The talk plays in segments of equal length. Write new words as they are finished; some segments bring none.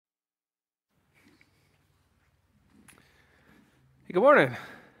Hey, good morning.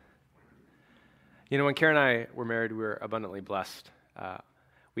 When Karen and I were married, we were abundantly blessed.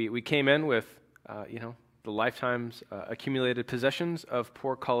 We came in with, the lifetime's accumulated possessions of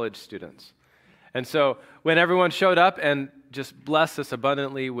poor college students. And so when everyone showed up and just blessed us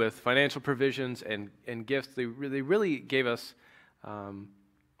abundantly with financial provisions and gifts, they really gave us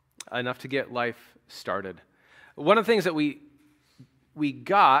enough to get life started. One of the things that we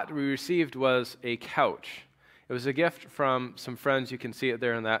received was a couch. It was a gift from some friends. You can see it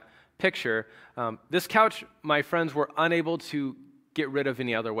there in that picture. This couch, my friends were unable to get rid of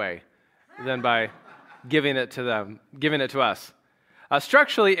any other way than by giving it to us.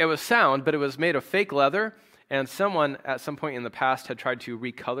 Structurally, it was sound, but it was made of fake leather, and someone at some point in the past had tried to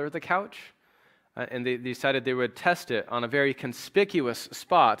recolor the couch, and they decided they would test it on a very conspicuous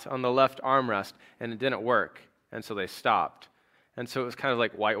spot on the left armrest, and it didn't work, and so they stopped. And so it was kind of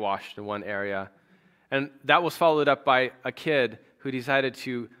like whitewashed in one area. And that was followed up by a kid who decided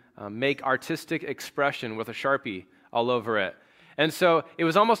to make artistic expression with a Sharpie all over it. And so it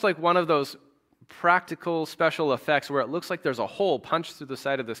was almost like one of those practical special effects where it looks like there's a hole punched through the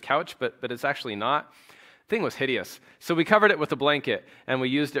side of this couch, but it's actually not. The thing was hideous. So we covered it with a blanket, and we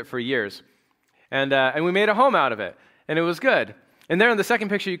used it for years. And we made a home out of it, and it was good. And there in the second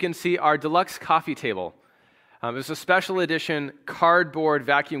picture, you can see our deluxe coffee table. It was a special edition cardboard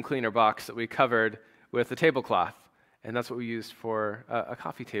vacuum cleaner box that we covered with a tablecloth, and that's what we used for a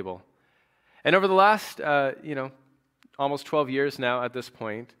coffee table. And over the last, almost 12 years now at this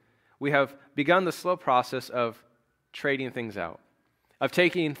point, we have begun the slow process of trading things out, of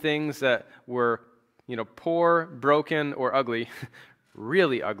taking things that were, poor, broken, or ugly,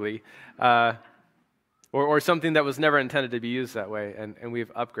 really ugly, or something that was never intended to be used that way, and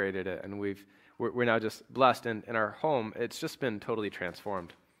we've upgraded it, and we're now just blessed, and in our home, it's just been totally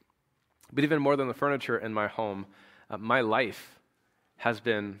transformed. But even more than the furniture in my home, my life has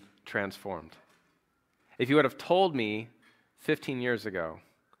been transformed. If you would have told me 15 years ago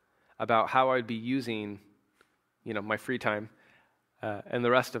about how I'd be using, my free time and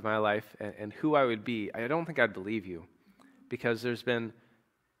the rest of my life and who I would be, I don't think I'd believe you, because there's been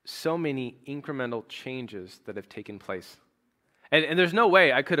so many incremental changes that have taken place. And there's no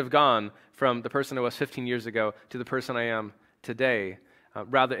way I could have gone from the person I was 15 years ago to the person I am today.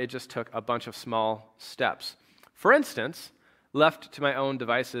 Rather, it just took a bunch of small steps. For instance, left to my own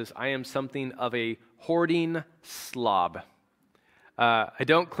devices, I am something of a hoarding slob. I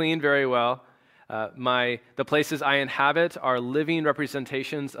don't clean very well. The places I inhabit are living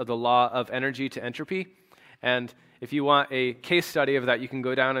representations of the law of energy to entropy. And if you want a case study of that, you can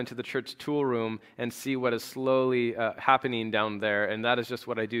go down into the church tool room and see what is slowly happening down there. And that is just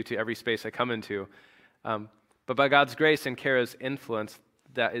what I do to every space I come into. But by God's grace and Kara's influence,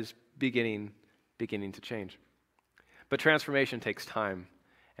 that is beginning to change. But transformation takes time,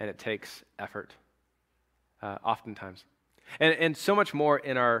 and it takes effort, oftentimes. And so much more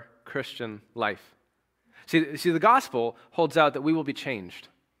in our Christian life. See, the gospel holds out that we will be changed.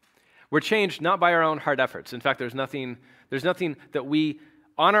 We're changed not by our own hard efforts. In fact, there's nothing that we,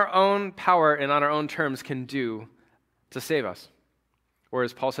 on our own power and on our own terms, can do to save us. Or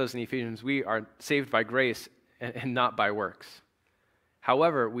as Paul says in Ephesians, we are saved by grace and not by works.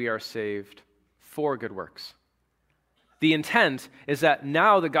 However, we are saved for good works. The intent is that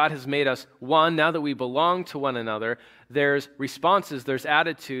now that God has made us one, now that we belong to one another, there's responses, there's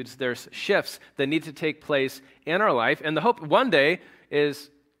attitudes, there's shifts that need to take place in our life. And the hope one day is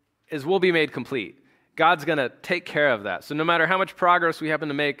we'll be made complete. God's going to take care of that. So no matter how much progress we happen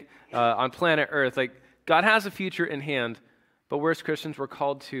to make on planet Earth, God has a future in hand, but we as Christians, we're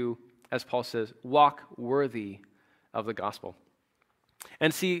called to, as Paul says, walk worthy of the gospel.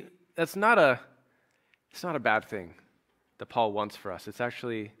 And see, it's not a bad thing that Paul wants for us. It's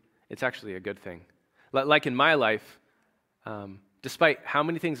actually a good thing. Like in my life, despite how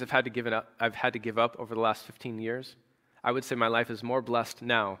many things I've had to give up over the last 15 years, I would say my life is more blessed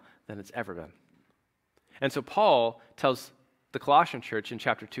now than it's ever been. And so Paul tells the Colossian church in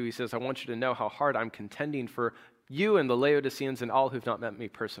chapter 2, he says, I want you to know how hard I'm contending for you and the Laodiceans and all who've not met me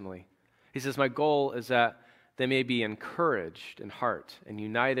personally. He says, my goal is that they may be encouraged in heart and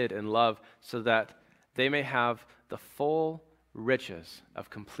united in love so that they may have the full riches of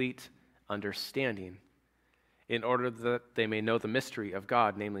complete understanding in order that they may know the mystery of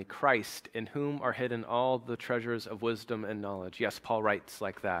God, namely Christ, in whom are hidden all the treasures of wisdom and knowledge. Yes, Paul writes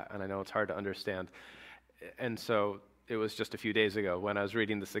like that, and I know it's hard to understand. And so it was just a few days ago when I was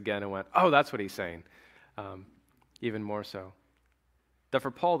reading this again and went, oh, that's what he's saying. Even more so. That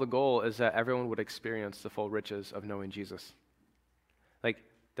for Paul, the goal is that everyone would experience the full riches of knowing Jesus.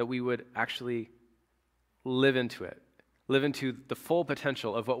 That we would actually live into it. live into the full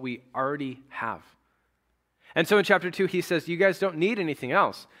potential of what we already have. And so in chapter 2, he says, you guys don't need anything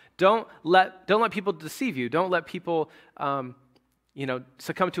else. Don't let people deceive you. Don't let people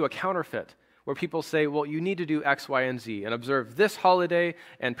succumb to a counterfeit where people say, well, you need to do X, Y, and Z and observe this holiday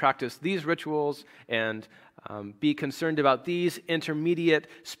and practice these rituals and be concerned about these intermediate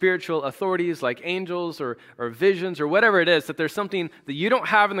spiritual authorities like angels or visions or whatever it is, that there's something that you don't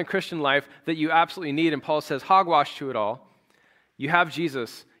have in the Christian life that you absolutely need. And Paul says, hogwash to it all. You have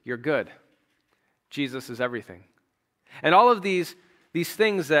Jesus, you're good. Jesus is everything. And all of these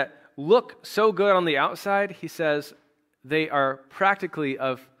things that look so good on the outside, he says, they are practically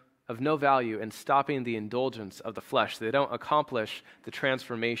of no value in stopping the indulgence of the flesh. They don't accomplish the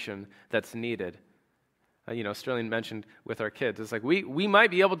transformation that's needed. Sterling mentioned with our kids, it's like we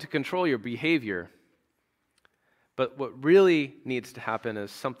might be able to control your behavior, but what really needs to happen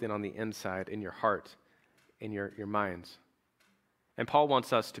is something on the inside, in your heart, in your minds. And Paul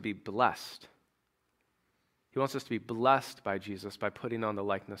wants us to be blessed. He wants us to be blessed by Jesus by putting on the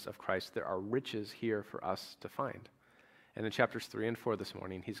likeness of Christ. There are riches here for us to find. And in chapters 3 and 4 this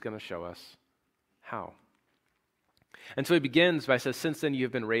morning, he's going to show us how. And so he begins by saying, since then you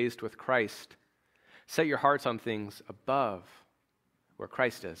have been raised with Christ. Set your hearts on things above where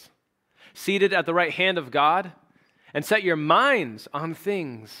Christ is, seated at the right hand of God, and set your minds on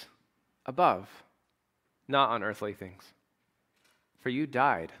things above, not on earthly things. For you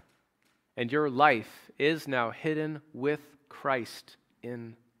died, and your life is now hidden with Christ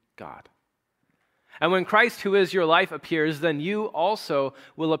in God. And when Christ, who is your life, appears, then you also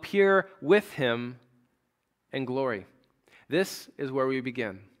will appear with him in glory. This is where we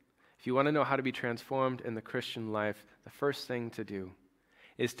begin. If you want to know how to be transformed in the Christian life, the first thing to do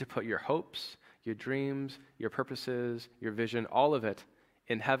is to put your hopes, your dreams, your purposes, your vision, all of it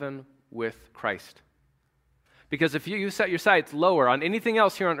in heaven with Christ. Because if you set your sights lower on anything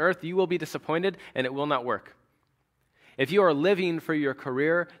else here on earth, you will be disappointed and it will not work. If you are living for your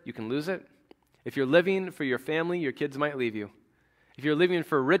career, you can lose it. If you're living for your family, your kids might leave you. If you're living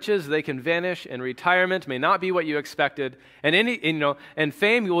for riches, they can vanish, and retirement may not be what you expected. And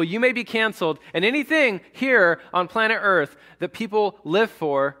fame, well, you may be canceled. And anything here on planet Earth that people live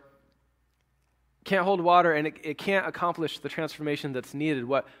for can't hold water, and it can't accomplish the transformation that's needed.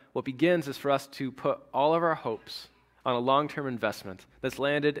 What begins is for us to put all of our hopes on a long-term investment that's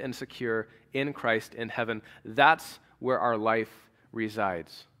landed and secure in Christ in heaven. That's where our life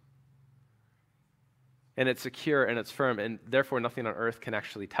resides. And it's secure and it's firm, and therefore nothing on earth can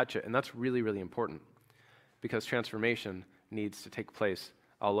actually touch it. And that's really, really important because transformation needs to take place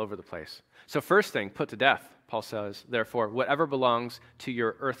all over the place. So first thing, put to death, Paul says, therefore, whatever belongs to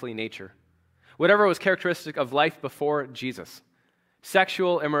your earthly nature, whatever was characteristic of life before Jesus,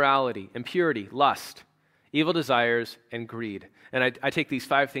 sexual immorality, impurity, lust, evil desires, and greed. And I take these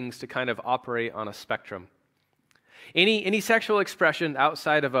 5 things to kind of operate on a spectrum. Any sexual expression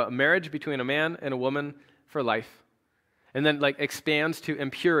outside of a marriage between a man and a woman for life, and then expands to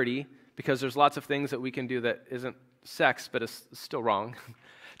impurity, because there's lots of things that we can do that isn't sex, but is still wrong,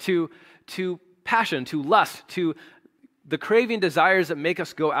 to passion, to lust, to the craving desires that make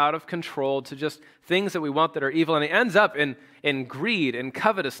us go out of control, to just things that we want that are evil, and it ends up in greed and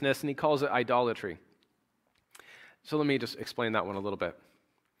covetousness, and he calls it idolatry. So let me just explain that one a little bit.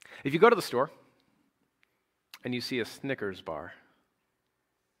 If you go to the store, and you see a Snickers bar,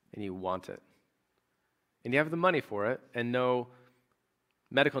 and you want it, and you have the money for it, and no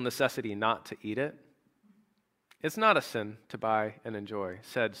medical necessity not to eat it, it's not a sin to buy and enjoy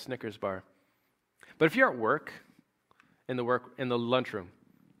said Snickers bar. But if you're at work, in the lunchroom,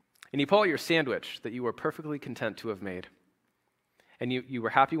 and you pull out your sandwich that you were perfectly content to have made, and you were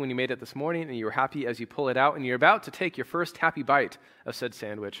happy when you made it this morning, and you were happy as you pull it out, and you're about to take your first happy bite of said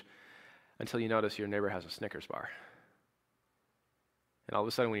sandwich, until you notice your neighbor has a Snickers bar. And all of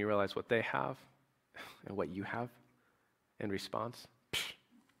a sudden, when you realize what they have and what you have in response,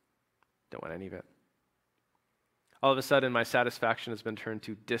 don't want any of it. All of a sudden, my satisfaction has been turned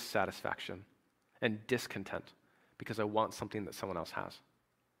to dissatisfaction and discontent because I want something that someone else has.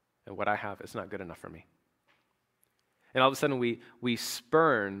 And what I have is not good enough for me. And all of a sudden, we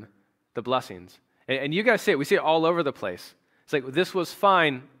spurn the blessings. And you guys see it. We see it all over the place. It's like, this was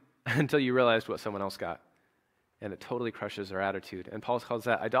fine until you realized what someone else got. And it totally crushes our attitude. And Paul calls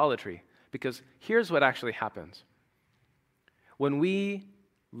that idolatry. Because here's what actually happens. When we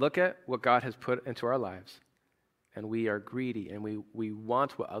look at what God has put into our lives, and we are greedy, and we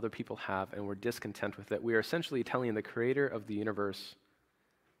want what other people have, and we're discontent with it, we are essentially telling the creator of the universe,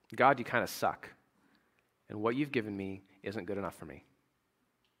 God, you kind of suck. And what you've given me isn't good enough for me.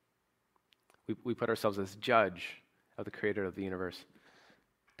 We put ourselves as judge of the creator of the universe.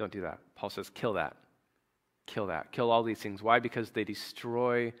 Don't do that. Paul says, kill that. Kill that. Kill all these things. Why? Because they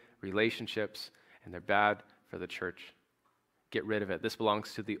destroy relationships and they're bad for the church. Get rid of it. This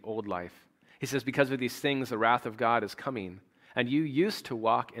belongs to the old life. He says, because of these things, the wrath of God is coming. And you used to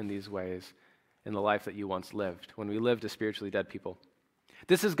walk in these ways in the life that you once lived, when we lived as spiritually dead people.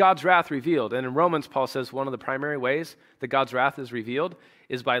 This is God's wrath revealed. And in Romans, Paul says one of the primary ways that God's wrath is revealed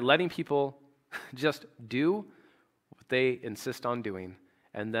is by letting people just do what they insist on doing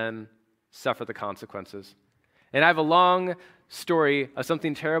and then suffer the consequences. And I have a long story of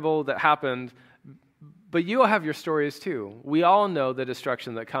something terrible that happened, but you all have your stories too. We all know the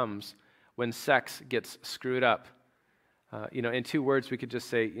destruction that comes when sex gets screwed up. In 2 words, we could just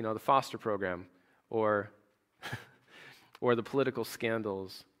say, the foster program, or or the political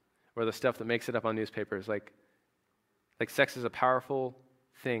scandals, or the stuff that makes it up on newspapers. Like sex is a powerful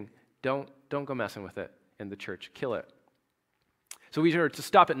thing. Don't go messing with it in the church. Kill it. So we are to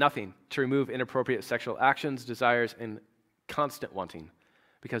stop at nothing to remove inappropriate sexual actions, desires, and constant wanting,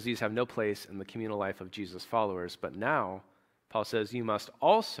 because these have no place in the communal life of Jesus' followers. But now, Paul says, you must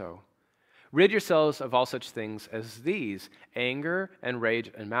also rid yourselves of all such things as these: anger and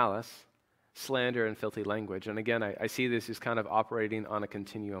rage and malice, slander and filthy language. And again, I see this as kind of operating on a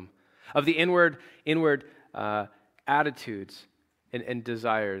continuum of the inward attitudes and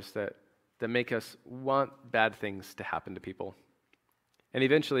desires that make us want bad things to happen to people. And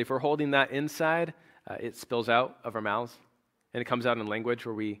eventually, if we're holding that inside, it spills out of our mouths, and it comes out in language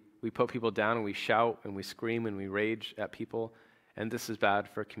where we put people down and we shout and we scream and we rage at people. And this is bad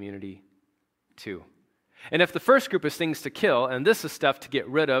for a community too. And if the first group is things to kill, and this is stuff to get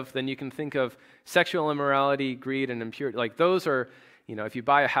rid of, then you can think of sexual immorality, greed, and impurity. Like those are, if you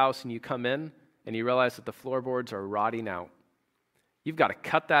buy a house and you come in and you realize that the floorboards are rotting out, you've got to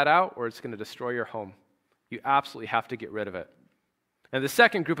cut that out or it's going to destroy your home. You absolutely have to get rid of it. And the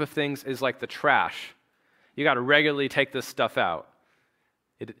second group of things is like the trash. You got to regularly take this stuff out.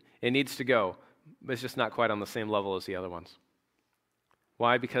 It needs to go, but it's just not quite on the same level as the other ones.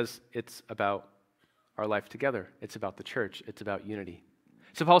 Why? Because it's about our life together. It's about the church. It's about unity.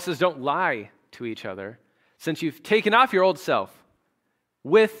 So Paul says, don't lie to each other, since you've taken off your old self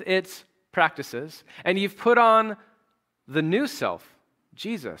with its practices, and you've put on the new self,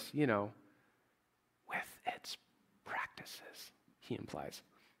 Jesus, with its practices, he implies,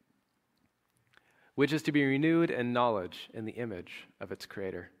 which is to be renewed in knowledge in the image of its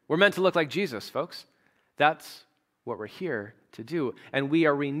creator. We're meant to look like Jesus, folks. That's what we're here to do. And we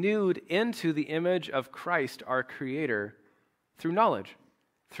are renewed into the image of Christ, our creator, through knowledge,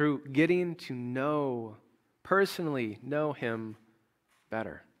 through getting to personally know him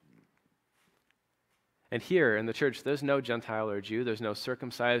better. And here in the church, there's no Gentile or Jew. There's no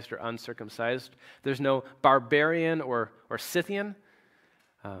circumcised or uncircumcised. There's no barbarian or Scythian.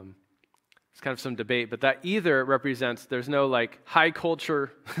 It's kind of some debate, but that either represents there's no high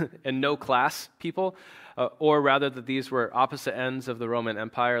culture and no class people, or rather that these were opposite ends of the Roman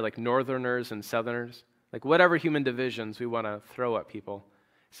Empire, like northerners and southerners, like whatever human divisions we want to throw at people.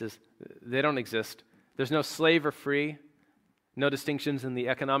 It says they don't exist. There's no slave or free, no distinctions in the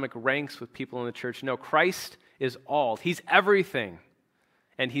economic ranks with people in the church. No, Christ is all. He's everything,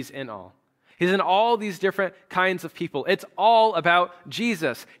 and he's in all. He's in all these different kinds of people. It's all about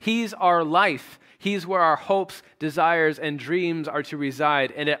Jesus. He's our life. He's where our hopes, desires, and dreams are to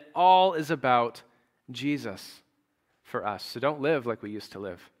reside, and it all is about Jesus for us. So don't live like we used to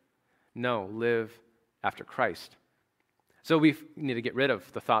live. No, live after Christ. So we need to get rid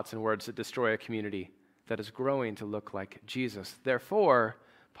of the thoughts and words that destroy a community that is growing to look like Jesus. Therefore,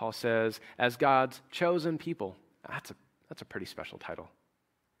 Paul says, as God's chosen people, that's a pretty special title.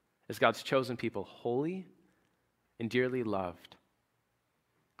 As God's chosen people, holy and dearly loved,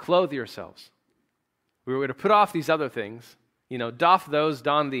 clothe yourselves. We were going to put off these other things, doff those,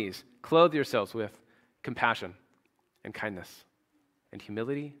 don these. Clothe yourselves with compassion and kindness and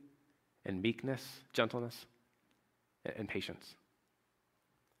humility and meekness, gentleness and patience.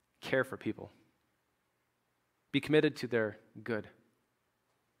 Care for people. Be committed to their good.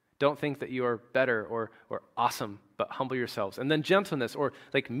 Don't think that you are better or awesome, but humble yourselves. And then gentleness or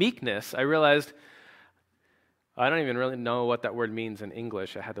meekness, I realized I don't even really know what that word means in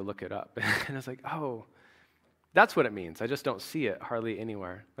English. I had to look it up. And I was like, oh, that's what it means. I just don't see it hardly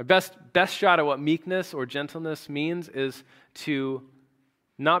anywhere. My best shot at what meekness or gentleness means is to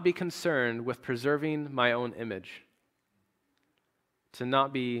not be concerned with preserving my own image. To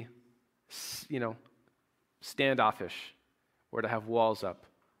not be, standoffish or to have walls up.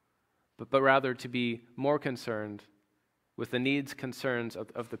 But rather to be more concerned with the needs, concerns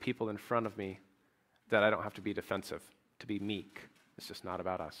of the people in front of me that I don't have to be defensive, to be meek. It's just not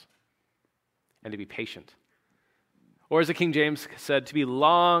about us. And to be patient. Or as the King James said, to be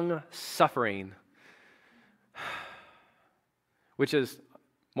long-suffering, which is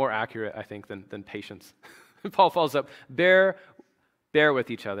more accurate, I think, than patience. Paul follows up, bear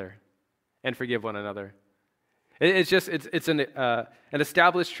with each other and forgive one another. It's an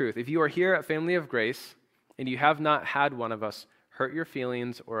established truth. If you are here at Family of Grace and you have not had one of us hurt your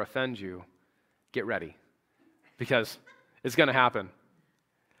feelings or offend you, get ready, because it's going to happen.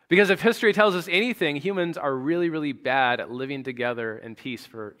 Because if history tells us anything, humans are really, really bad at living together in peace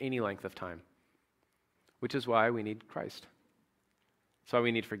for any length of time, which is why we need Christ. That's why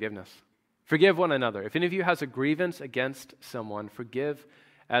we need forgiveness. Forgive one another. If any of you has a grievance against someone, forgive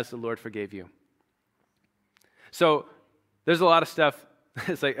as the Lord forgave you. So there's a lot of stuff.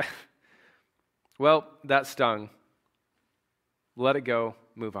 It's like, well, that stung. Let it go,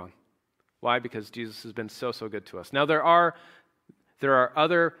 move on. Why? Because Jesus has been so good to us. Now, there are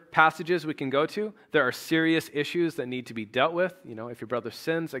other passages we can go to. There are serious issues that need to be dealt with. You know, if your brother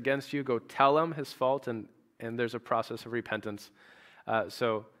sins against you, go tell him his fault, and there's a process of repentance.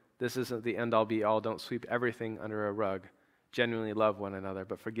 So this isn't the end-all, be-all. Don't sweep everything under a rug. Genuinely love one another.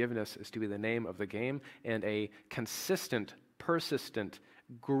 But forgiveness is to be the name of the game, and a consistent, persistent,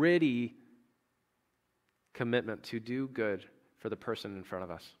 gritty commitment to do good for the person in front of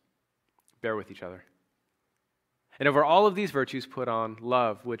us. Bear with each other. And over all of these virtues, put on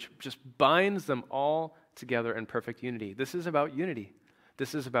love, which just binds them all together in perfect unity. This is about unity.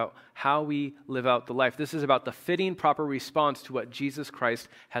 This is about how we live out the life. This is about the fitting, proper response to what Jesus Christ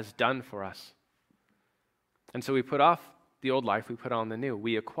has done for us. And so we put off the old life, we put on the new.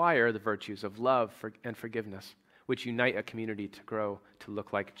 We acquire the virtues of love and forgiveness, which unite a community to grow to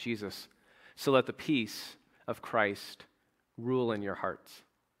look like Jesus. So let the peace of Christ rule in your hearts.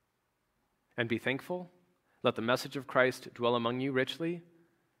 And be thankful. Let the message of Christ dwell among you richly,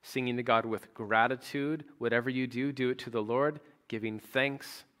 singing to God with gratitude. Whatever you do, do it to the Lord, giving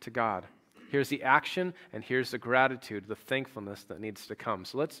thanks to God. Here's the action, and here's the gratitude, the thankfulness that needs to come.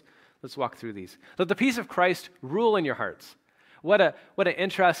 So let's walk through these. Let the peace of Christ rule in your hearts. What an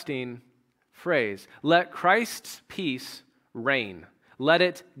interesting phrase. Let Christ's peace reign. Let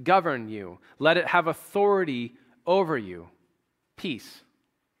it govern you. Let it have authority over you. Peace.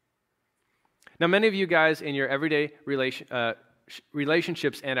 Now, many of you guys in your everyday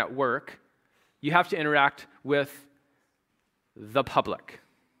relationships and at work, you have to interact with the public,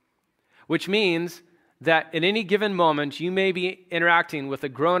 which means that at any given moment, you may be interacting with a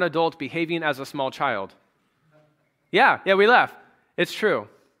grown adult behaving as a small child. Yeah, we laugh. It's true.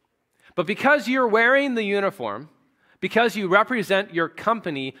 But because you're wearing the uniform, because you represent your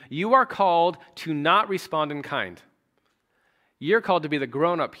company, you are called to not respond in kind. You're called to be the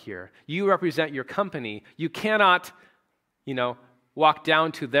grown-up here. You represent your company. You cannot, walk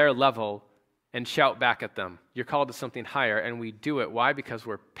down to their level and shout back at them. You're called to something higher, and we do it. Why? Because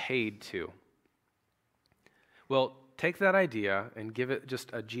we're paid to. Well, take that idea and give it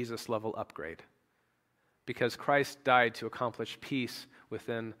just a Jesus-level upgrade. Because Christ died to accomplish peace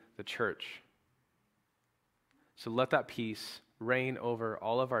within the church. So let that peace reign over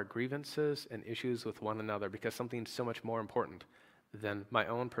all of our grievances and issues with one another, because something so much more important than my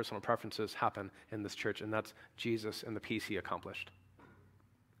own personal preferences happen in this church, and that's Jesus and the peace he accomplished.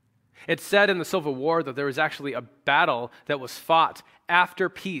 It's said in the Civil War that there was actually a battle that was fought after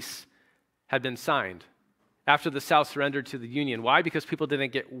peace had been signed, after the South surrendered to the Union. Why? Because people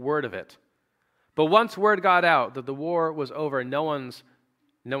didn't get word of it. But once word got out that the war was over, no one's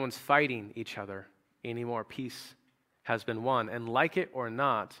fighting each other anymore. Peace has been won. And like it or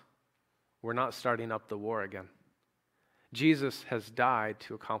not, we're not starting up the war again. Jesus has died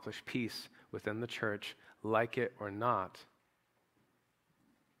to accomplish peace within the church. Like it or not,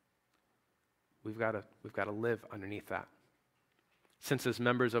 we've got to live underneath that. Since as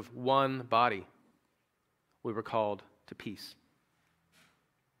members of one body, we were called to peace.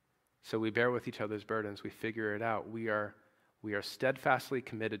 So we bear with each other's burdens. We figure it out. We are steadfastly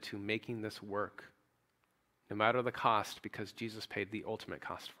committed to making this work, no matter the cost, because Jesus paid the ultimate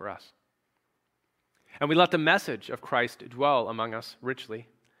cost for us. And we let the message of Christ dwell among us richly.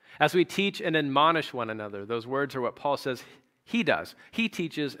 As we teach and admonish one another, those words are what Paul says he does. He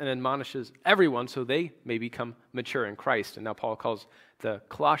teaches and admonishes everyone so they may become mature in Christ. And now Paul calls the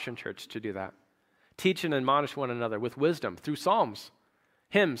Colossian church to do that. Teach and admonish one another with wisdom through psalms,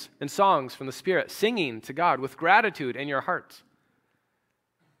 hymns, and songs from the Spirit, singing to God with gratitude in your hearts.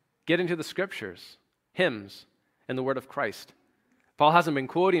 Get into the scriptures, hymns, and the word of Christ. Paul hasn't been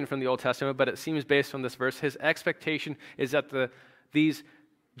quoting from the Old Testament, but it seems based on this verse, his expectation is that these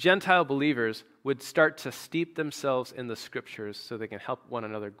Gentile believers would start to steep themselves in the scriptures so they can help one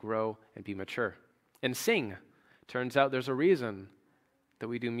another grow and be mature. And sing. Turns out there's a reason that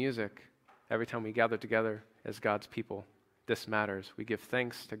we do music every time we gather together as God's people. This matters. We give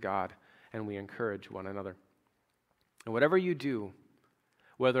thanks to God and we encourage one another. And whatever you do,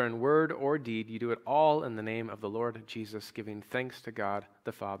 whether in word or deed, you do it all in the name of the Lord Jesus, giving thanks to God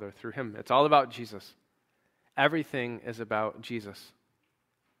the Father through him. It's all about Jesus. Everything is about Jesus.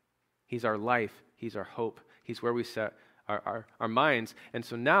 He's our life. He's our hope. He's where we set our minds. And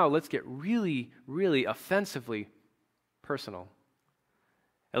so now let's get really, really offensively personal.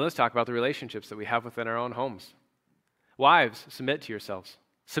 And let's talk about the relationships that we have within our own homes. Wives, submit to yourselves.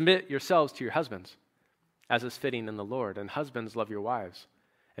 Submit yourselves to your husbands, as is fitting in the Lord. And husbands, love your wives,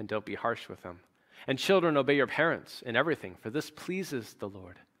 and don't be harsh with them. And children, obey your parents in everything, for this pleases the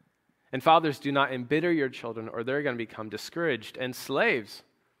Lord. And fathers, do not embitter your children, or they're going to become discouraged. And slaves,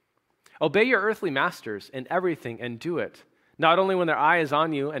 obey your earthly masters in everything, and do it, not only when their eye is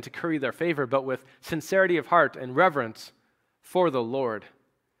on you and to curry their favor, but with sincerity of heart and reverence for the Lord.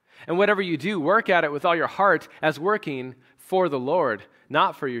 And whatever you do, work at it with all your heart as working for the Lord,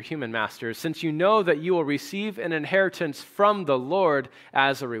 not for your human masters, since you know that you will receive an inheritance from the Lord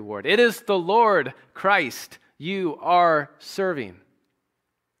as a reward. It is the Lord Christ you are serving.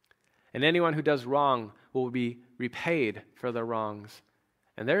 And anyone who does wrong will be repaid for their wrongs.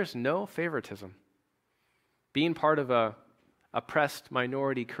 And there's no favoritism. Being part of a oppressed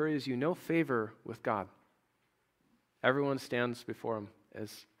minority curries you no favor with God. Everyone stands before him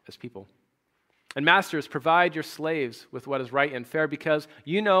as people. And masters, provide your slaves with what is right and fair, because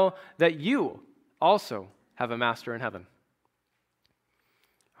you know that you also have a master in heaven.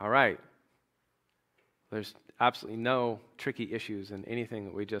 All right. There's absolutely no tricky issues in anything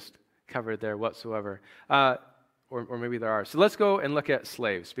that we just covered there whatsoever. Or maybe there are. So let's go and look at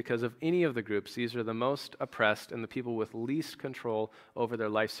slaves, because of any of the groups, these are the most oppressed and the people with least control over their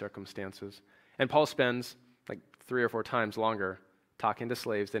life circumstances. And Paul spends like 3 or 4 times longer talking to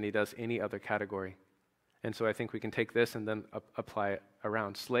slaves than he does any other category. And so I think we can take this and then apply it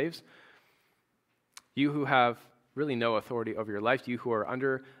around. Slaves, you who have really no authority over your life, you who are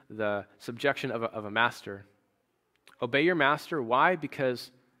under the subjection of a master, obey your master. Why?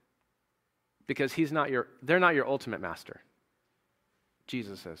 Because they're not your ultimate master.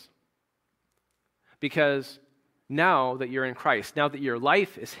 Jesus is. Because now that you're in Christ, now that your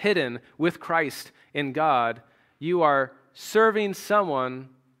life is hidden with Christ in God, you are serving someone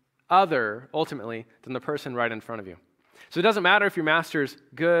other, ultimately, than the person right in front of you. So it doesn't matter if your master's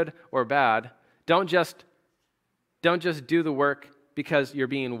good or bad. Don't just do the work because you're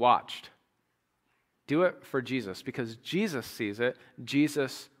being watched. Do it for Jesus, because Jesus sees it.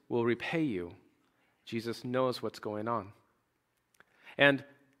 Jesus will repay you. Jesus knows what's going on. And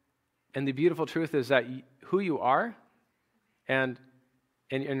the beautiful truth is that who you are and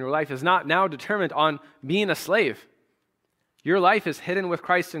in your life is not now determined on being a slave. Your life is hidden with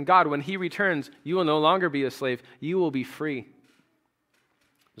Christ in God. When he returns, you will no longer be a slave. You will be free.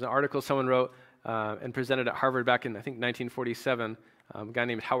 There's an article someone wrote and presented at Harvard back in, I think, 1947, a guy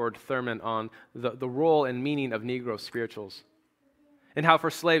named Howard Thurman, on the role and meaning of Negro spirituals. And how for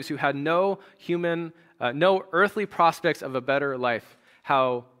slaves who had no earthly prospects of a better life,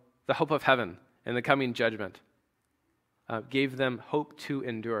 how the hope of heaven and the coming judgment gave them hope to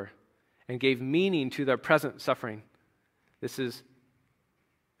endure and gave meaning to their present suffering. This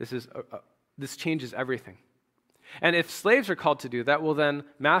changes everything. And if slaves are called to do that, well then,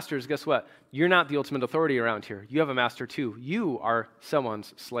 masters, guess what? You're not the ultimate authority around here. You have a master too. You are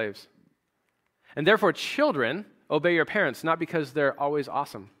someone's slaves. And therefore, children, obey your parents, not because they're always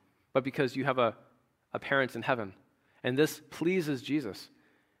awesome, but because you have a parent in heaven. And this pleases Jesus.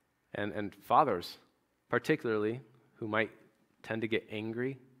 And fathers, particularly, who might tend to get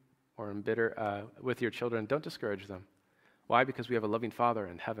angry or embitter with your children, don't discourage them. Why? Because we have a loving Father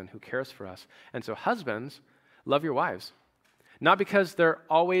in heaven who cares for us. And so husbands, love your wives. Not because they're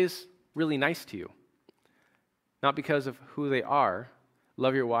always really nice to you. Not because of who they are.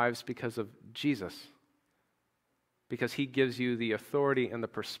 Love your wives because of Jesus. Because he gives you the authority and the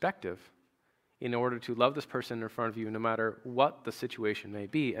perspective in order to love this person in front of you no matter what the situation may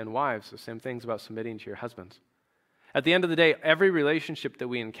be. And wives, the same things about submitting to your husbands. At the end of the day, every relationship that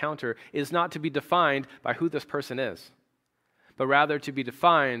we encounter is not to be defined by who this person is, but rather to be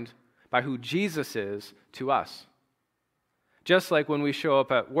defined by who Jesus is to us. Just like when we show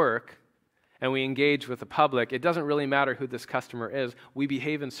up at work and we engage with the public, it doesn't really matter who this customer is. We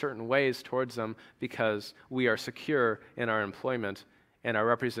behave in certain ways towards them because we are secure in our employment and our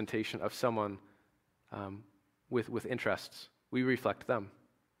representation of someone with interests. We reflect them.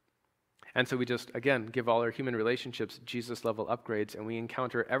 And so we just, again, give all our human relationships Jesus-level upgrades, and we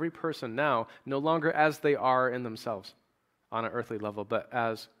encounter every person now no longer as they are in themselves on an earthly level, but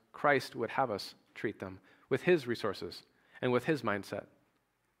as Christ would have us treat them, with his resources and with his mindset.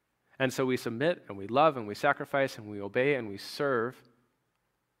 And so we submit and we love and we sacrifice and we obey and we serve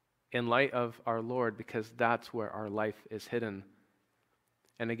in light of our Lord, because that's where our life is hidden.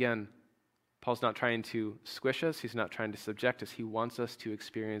 And again, Paul's not trying to squish us. He's not trying to subject us. He wants us to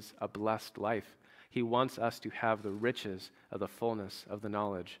experience a blessed life. He wants us to have the riches of the fullness of the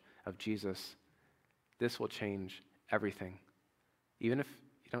knowledge of Jesus. This will change everything, even if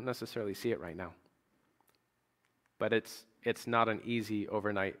you don't necessarily see it right now. But it's not an easy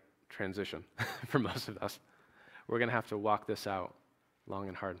overnight transition for most of us. We're going to have to walk this out long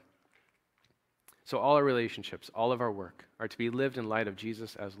and hard. So all our relationships, all of our work are to be lived in light of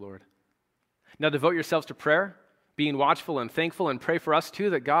Jesus as Lord. Now devote yourselves to prayer, being watchful and thankful, and pray for us too,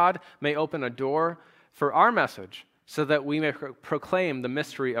 that God may open a door for our message so that we may proclaim the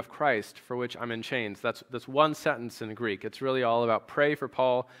mystery of Christ, for which I'm in chains. That's one sentence in Greek. It's really all about pray for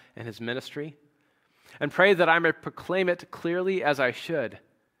Paul and his ministry, and pray that I may proclaim it clearly as I should.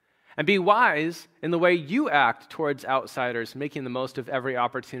 And be wise in the way you act towards outsiders, making the most of every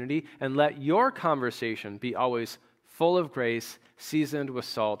opportunity, and let your conversation be always full of grace, seasoned with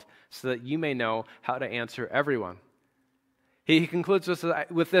salt, so that you may know how to answer everyone. He concludes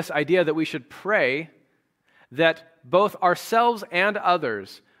with this idea that we should pray that both ourselves and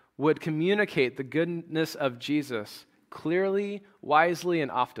others would communicate the goodness of Jesus clearly, wisely,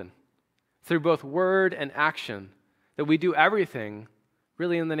 and often, through both word and action, that we do everything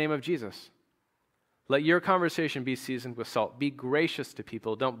really in the name of Jesus. Let your conversation be seasoned with salt. Be gracious to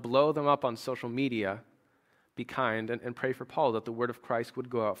people. Don't blow them up on social media. Be kind, and pray for Paul that the word of Christ would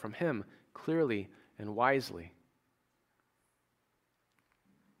go out from him clearly and wisely.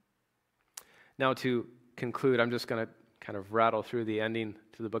 Now, to conclude, I'm just going to kind of rattle through the ending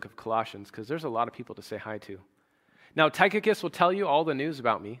to the book of Colossians, because there's a lot of people to say hi to. Now, Tychicus will tell you all the news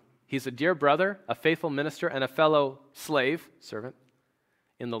about me. He's a dear brother, a faithful minister, and a fellow servant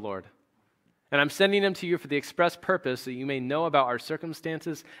in the Lord. And I'm sending him to you for the express purpose that you may know about our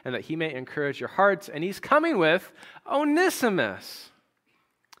circumstances and that he may encourage your hearts. And he's coming with Onesimus,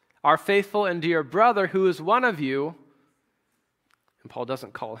 our faithful and dear brother, who is one of you. And Paul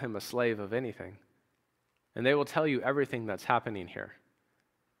doesn't call him a slave of anything. And they will tell you everything that's happening here.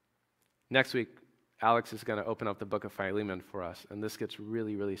 Next week, Alex is going to open up the book of Philemon for us, and this gets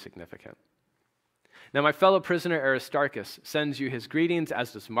really, really significant. Now, my fellow prisoner Aristarchus sends you his greetings,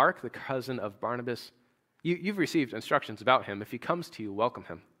 as does Mark, the cousin of Barnabas. You've received instructions about him. If he comes to you, welcome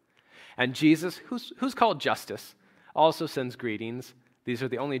him. And Jesus, who's called Justus, also sends greetings. These are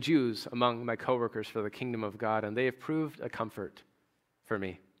the only Jews among my coworkers for the kingdom of God, and they have proved a comfort for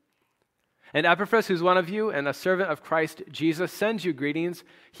me. And Epaphras, who's one of you and a servant of Christ Jesus, sends you greetings.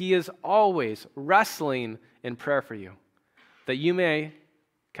 He is always wrestling in prayer for you, that you may,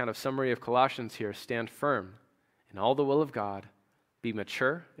 kind of summary of Colossians here, stand firm in all the will of God, be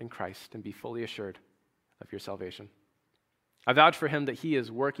mature in Christ, and be fully assured of your salvation. I vouch for him that he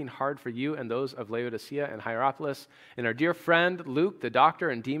is working hard for you and those of Laodicea and Hierapolis. And our dear friend Luke, the doctor,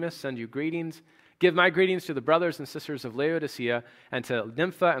 and Demas send you greetings. Give my greetings to the brothers and sisters of Laodicea and to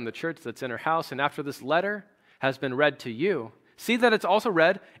Nympha and the church that's in her house. And after this letter has been read to you, see that it's also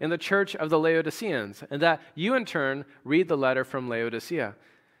read in the church of the Laodiceans, and that you in turn read the letter from Laodicea.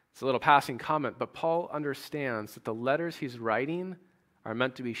 It's a little passing comment, but Paul understands that the letters he's writing are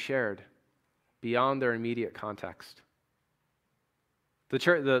meant to be shared beyond their immediate context.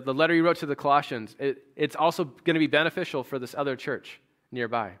 The letter he wrote to the Colossians, it's also going to be beneficial for this other church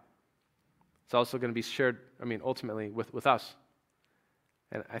nearby. It's also going to be shared, ultimately with us.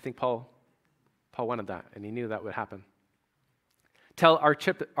 And I think Paul wanted that, and he knew that would happen. Tell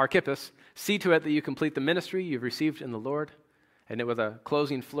Archippus, see to it that you complete the ministry you've received in the Lord. And with a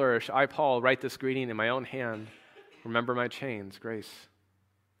closing flourish, I, Paul, write this greeting in my own hand. Remember my chains. Grace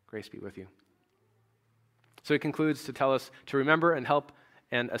be with you. So he concludes to tell us to remember and help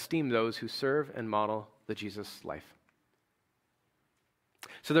and esteem those who serve and model the Jesus life.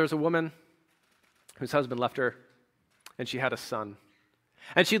 So there was a woman whose husband left her, and she had a son.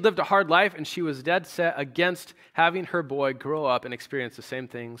 And she lived a hard life, and she was dead set against having her boy grow up and experience the same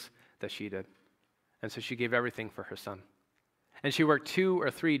things that she did. And so she gave everything for her son. And she worked 2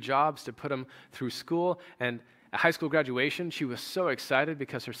 or 3 jobs to put him through school. And at high school graduation, she was so excited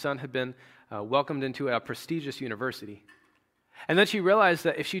because her son had been welcomed into a prestigious university. And then she realized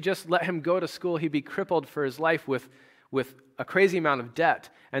that if she just let him go to school, he'd be crippled for his life with with a crazy amount of debt.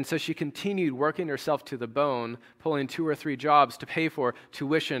 And so she continued working herself to the bone, pulling 2 or 3 jobs to pay for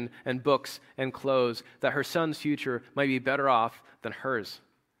tuition and books and clothes, that her son's future might be better off than hers.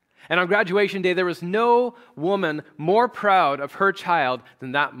 And on graduation day, there was no woman more proud of her child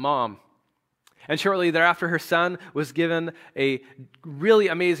than that mom. And shortly thereafter, her son was given a really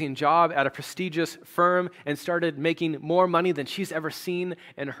amazing job at a prestigious firm and started making more money than she's ever seen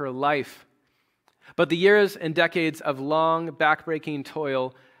in her life. But the years and decades of long, backbreaking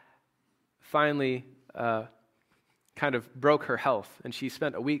toil finally kind of broke her health, and she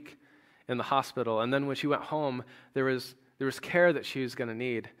spent a week in the hospital. And then when she went home, there was care that she was going to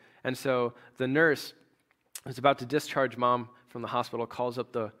need. And so the nurse who's about to discharge mom from the hospital calls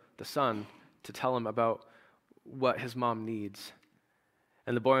up the son to tell him about what his mom needs.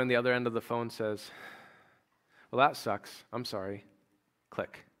 And the boy on the other end of the phone says, "Well, that sucks. I'm sorry."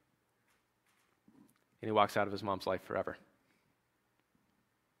 Click. And he walks out of his mom's life forever.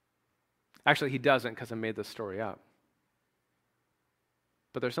 Actually, he doesn't, because I made this story up.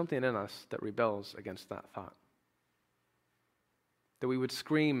 But there's something in us that rebels against that thought. That we would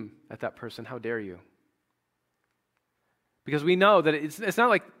scream at that person, "How dare you?" Because we know that it's not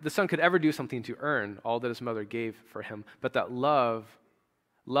like the son could ever do something to earn all that his mother gave for him, but that love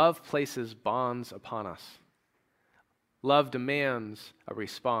places bonds upon us. Love demands a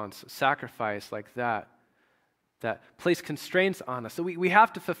response, a sacrifice like that place constraints on us. So we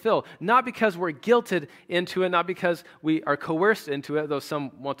have to fulfill, not because we're guilted into it, not because we are coerced into it, though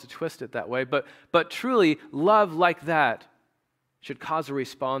some want to twist it that way, but truly, love like that should cause a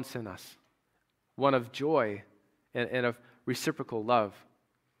response in us, one of joy and of reciprocal love.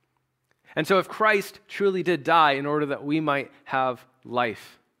 And so if Christ truly did die in order that we might have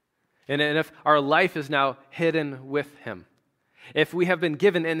life, and if our life is now hidden with him, if we have been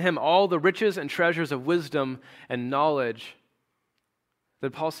given in him all the riches and treasures of wisdom and knowledge,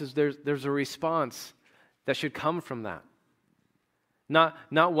 then Paul says there's a response that should come from that.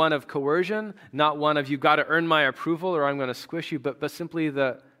 Not one of coercion, not one of "you've got to earn my approval or I'm going to squish you," but simply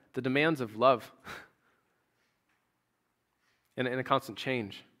the demands of love and a constant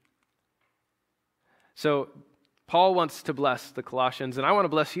change. So Paul wants to bless the Colossians, and I want to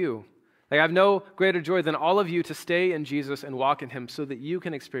bless you. I have no greater joy than all of you to stay in Jesus and walk in him so that you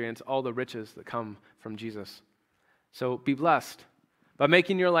can experience all the riches that come from Jesus. So be blessed by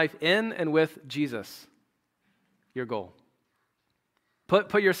making your life in and with Jesus your goal.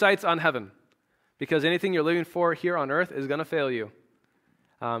 Put your sights on heaven, because anything you're living for here on earth is going to fail you.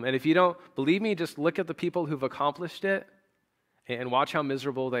 And if you don't believe me, just look at the people who've accomplished it and watch how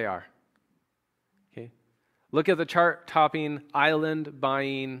miserable they are. Okay? Look at the chart-topping,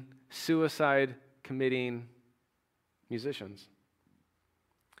 island-buying, suicide-committing musicians.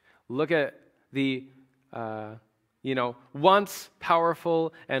 Look at the, once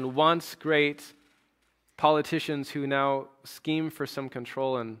powerful and once great politicians who now scheme for some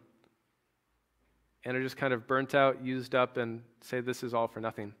control and are just kind of burnt out, used up, and say this is all for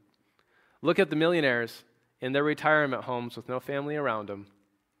nothing. Look at the millionaires in their retirement homes with no family around them,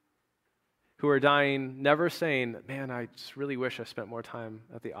 who are dying, never saying, "Man, I just really wish I spent more time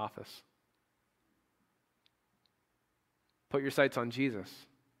at the office." Put your sights on Jesus.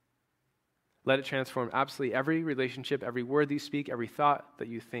 Let it transform absolutely every relationship, every word that you speak, every thought that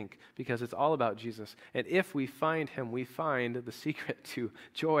you think, because it's all about Jesus. And if we find him, we find the secret to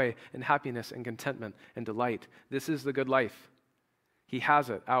joy and happiness and contentment and delight. This is the good life. He has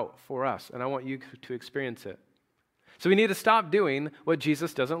it out for us, and I want you to experience it. So we need to stop doing what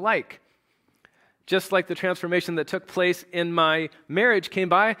Jesus doesn't like. Just like the transformation that took place in my marriage came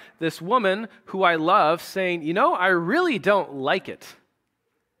by this woman who I love saying, I really don't like it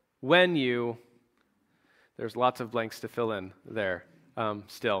when there's lots of blanks to fill in there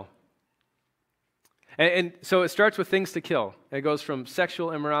still. And so it starts with things to kill. It goes from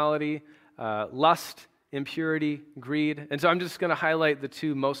sexual immorality, lust, impurity, greed. And so I'm just going to highlight the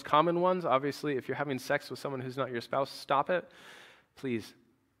 2 most common ones. Obviously, if you're having sex with someone who's not your spouse, stop it. Please.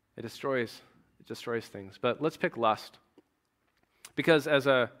 It destroys things. But let's pick lust. Because as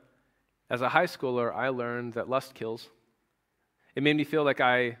a high schooler, I learned that lust kills. It made me feel like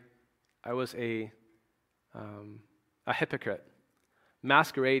I was a hypocrite,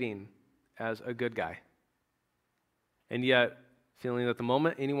 masquerading as a good guy. And yet, feeling that the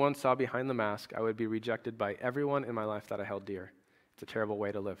moment anyone saw behind the mask, I would be rejected by everyone in my life that I held dear. It's a terrible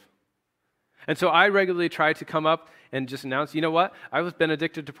way to live. And so I regularly try to come up and just announce, you know what? I've been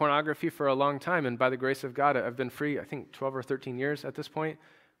addicted to pornography for a long time, and by the grace of God, I've been free, I think, 12 or 13 years at this point,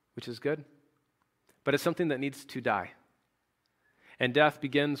 which is good. But it's something that needs to die. And death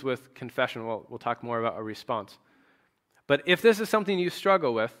begins with confession. We'll talk more about a response. But if this is something you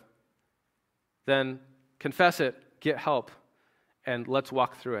struggle with, then confess it, get help, and let's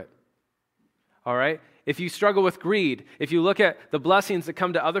walk through it. All right? If you struggle with greed, if you look at the blessings that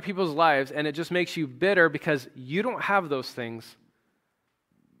come to other people's lives and it just makes you bitter because you don't have those things,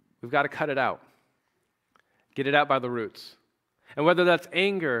 we've got to cut it out. Get it out by the roots. And whether that's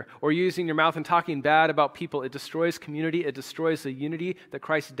anger or using your mouth and talking bad about people, it destroys community, it destroys the unity that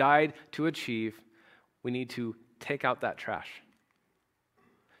Christ died to achieve. We need to take out that trash.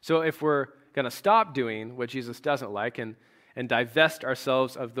 So if we're going to stop doing what Jesus doesn't like and divest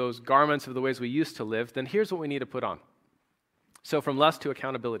ourselves of those garments of the ways we used to live, then here's what we need to put on. So from lust to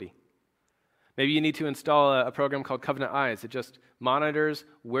accountability. Maybe you need to install a program called Covenant Eyes. It just monitors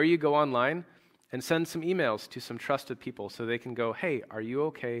where you go online and send some emails to some trusted people so they can go, hey, are you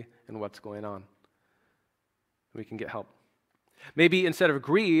okay and what's going on? We can get help. Maybe instead of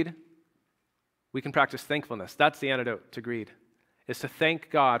greed, we can practice thankfulness. That's the antidote to greed, is to thank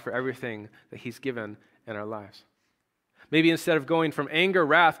God for everything that he's given in our lives. Maybe instead of going from anger,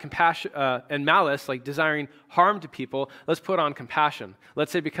 wrath, compassion, and malice, like desiring harm to people, let's put on compassion.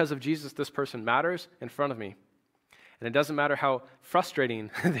 Let's say because of Jesus, this person matters in front of me. And it doesn't matter how frustrating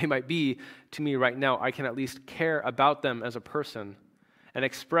they might be to me right now, I can at least care about them as a person and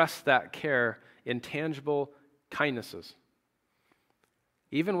express that care in tangible kindnesses.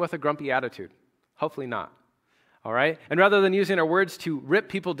 Even with a grumpy attitude. Hopefully not. All right? And rather than using our words to rip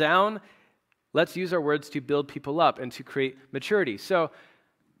people down, let's use our words to build people up and to create maturity. So,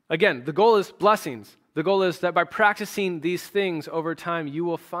 again, the goal is blessings. The goal is that by practicing these things over time, you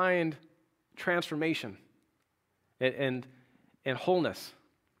will find transformation and wholeness.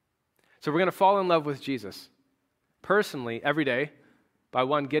 So we're going to fall in love with Jesus personally every day by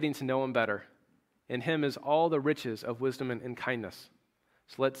one, getting to know him better. In him is all the riches of wisdom and kindness.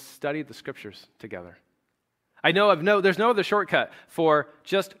 So let's study the scriptures together. I know there's no other shortcut for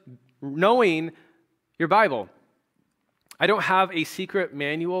just knowing your Bible. I don't have a secret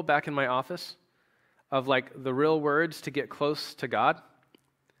manual back in my office of like the real words to get close to God.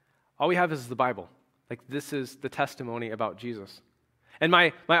 All we have is the Bible. Like this is the testimony about Jesus. And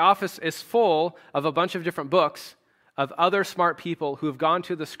my office is full of a bunch of different books of other smart people who have gone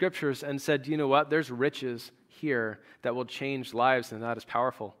to the scriptures and said, you know what, there's riches here that will change lives, and that is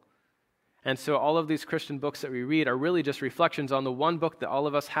powerful. And so all of these Christian books that we read are really just reflections on the one book that all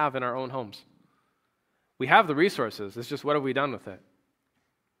of us have in our own homes. We have the resources. It's just what have we done with it?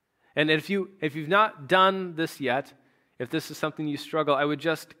 And if you've not done this yet, if this is something you struggle, I would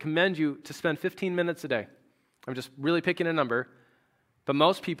just commend you to spend 15 minutes a day. I'm just really picking a number, but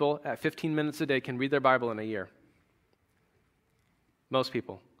most people at 15 minutes a day can read their Bible in a year. Most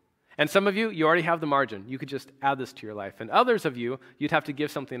people. And some of you already have the margin. You could just add this to your life. And others of you, you'd have to give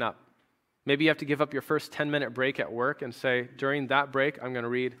something up. Maybe you have to give up your first 10-minute break at work and say, during that break, I'm going to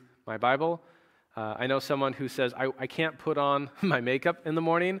read my Bible. I know someone who says, I can't put on my makeup in the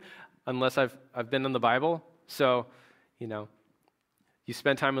morning unless I've been in the Bible. So, you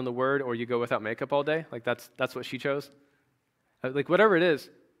spend time in the Word or you go without makeup all day. Like that's what she chose. Like whatever it is,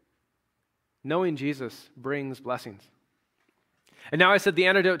 knowing Jesus brings blessings. And now I said the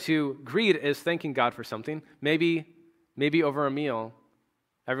antidote to greed is thanking God for something. Maybe over a meal,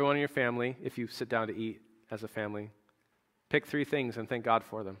 everyone in your family, if you sit down to eat as a family, pick 3 things and thank God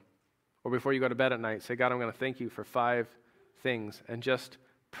for them. Or before you go to bed at night, say, God, I'm going to thank you for 5 things, and just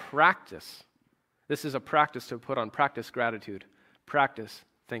practice. This is a practice to put on. Practice gratitude. Practice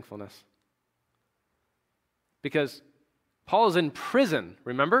thankfulness. Because Paul is in prison,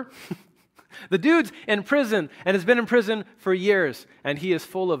 remember? The dude's in prison and has been in prison for years, and he is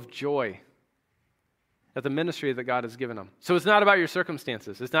full of joy at the ministry that God has given him. So it's not about your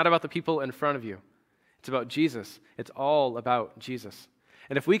circumstances. It's not about the people in front of you. It's about Jesus. It's all about Jesus.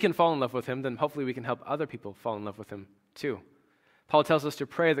 And if we can fall in love with him, then hopefully we can help other people fall in love with him too. Paul tells us to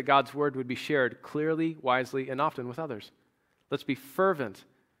pray that God's word would be shared clearly, wisely, and often with others. Let's be fervent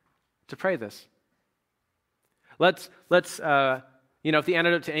to pray this. Let's if the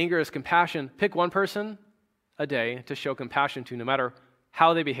antidote to anger is compassion, pick one person a day to show compassion to, no matter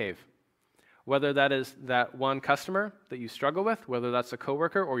how they behave. Whether that is that one customer that you struggle with, whether that's a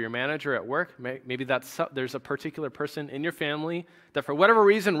coworker or your manager at work, maybe there's a particular person in your family that for whatever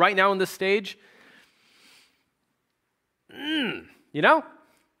reason right now in this stage, and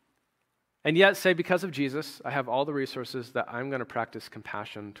yet say, because of Jesus, I have all the resources that I'm going to practice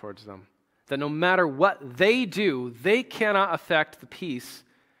compassion towards them. That no matter what they do, they cannot affect the peace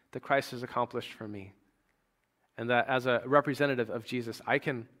that Christ has accomplished for me. And that as a representative of Jesus, I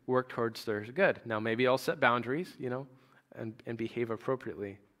can work towards their good. Now, maybe I'll set boundaries, and behave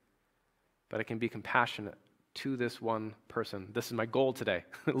appropriately. But I can be compassionate to this one person. This is my goal today.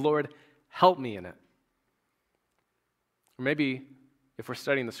 Lord, help me in it. Or maybe if we're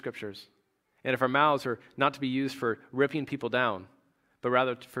studying the scriptures, and if our mouths are not to be used for ripping people down, but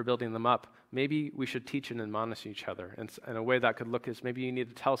rather for building them up, maybe we should teach and admonish each other. And a way that could look is maybe you need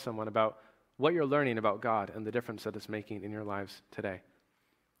to tell someone about what you're learning about God and the difference that it's making in your lives today.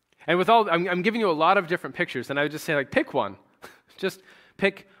 And with all, I'm giving you a lot of different pictures, and I would just say, like, pick one. Just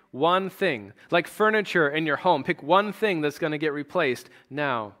pick one thing. Like furniture in your home, pick one thing that's going to get replaced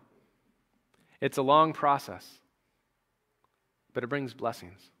now. It's a long process, but it brings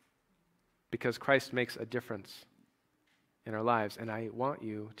blessings because Christ makes a difference in our lives, and I want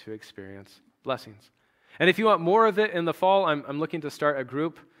you to experience blessings. And if you want more of it in the fall, I'm looking to start a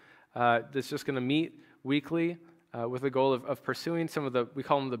group that's just going to meet weekly with the goal of pursuing some of we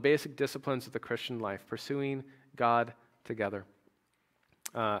call them the basic disciplines of the Christian life, pursuing God together.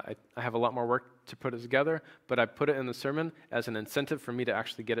 I have a lot more work to put it together, but I put it in the sermon as an incentive for me to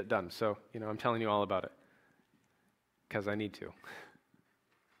actually get it done. So, I'm telling you all about it because I need to.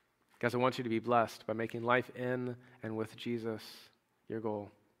 Because I want you to be blessed by making life in and with Jesus your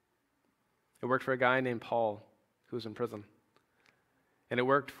goal. It worked for a guy named Paul who was in prison. And it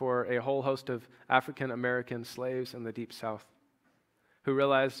worked for a whole host of African American slaves in the Deep South who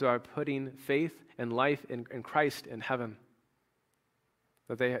realized by putting faith and life in Christ in heaven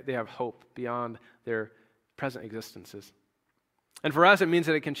that they have hope beyond their present existences. And for us, it means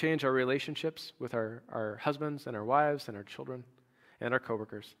that it can change our relationships with our husbands and our wives and our children and our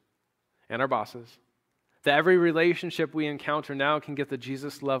coworkers and our bosses. That every relationship we encounter now can get the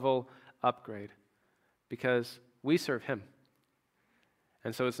Jesus level upgrade because we serve him.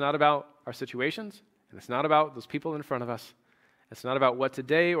 And so it's not about our situations, and it's not about those people in front of us. It's not about what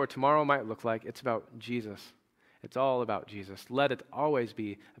today or tomorrow might look like. It's about Jesus. It's all about Jesus. Let it always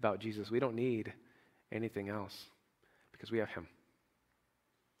be about Jesus. We don't need anything else because we have him.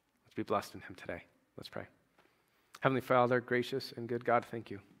 Let's be blessed in him today. Let's pray. Heavenly Father, gracious and good God, thank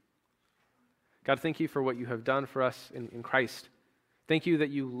you. God, thank you for what you have done for us in Christ. Thank you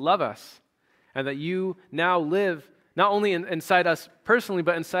that you love us and that you now live not only inside us personally,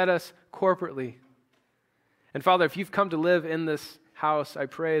 but inside us corporately. And Father, if you've come to live in this house, I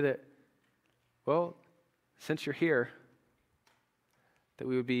pray that, well, since you're here, that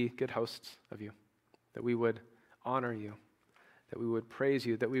we would be good hosts of you, that we would honor you, that we would praise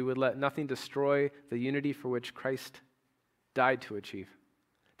you, that we would let nothing destroy the unity for which Christ died to achieve,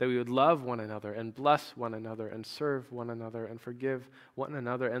 that we would love one another and bless one another and serve one another and forgive one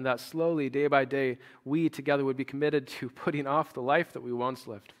another, and that slowly, day by day, we together would be committed to putting off the life that we once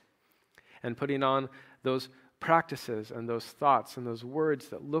lived and putting on those practices and those thoughts and those words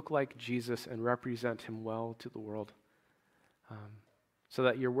that look like Jesus and represent him well to the world, so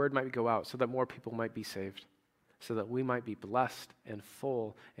that your word might go out, so that more people might be saved, so that we might be blessed and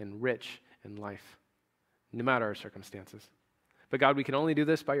full and rich in life, no matter our circumstances. But God, we can only do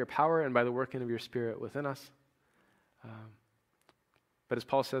this by your power and by the working of your Spirit within us. But as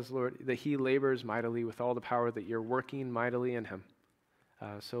Paul says, Lord, that he labors mightily with all the power that you're working mightily in him.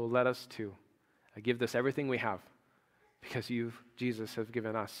 So let us too give this everything we have, because you, Jesus, have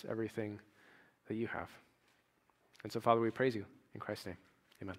given us everything that you have. And so, Father, we praise you in Christ's name.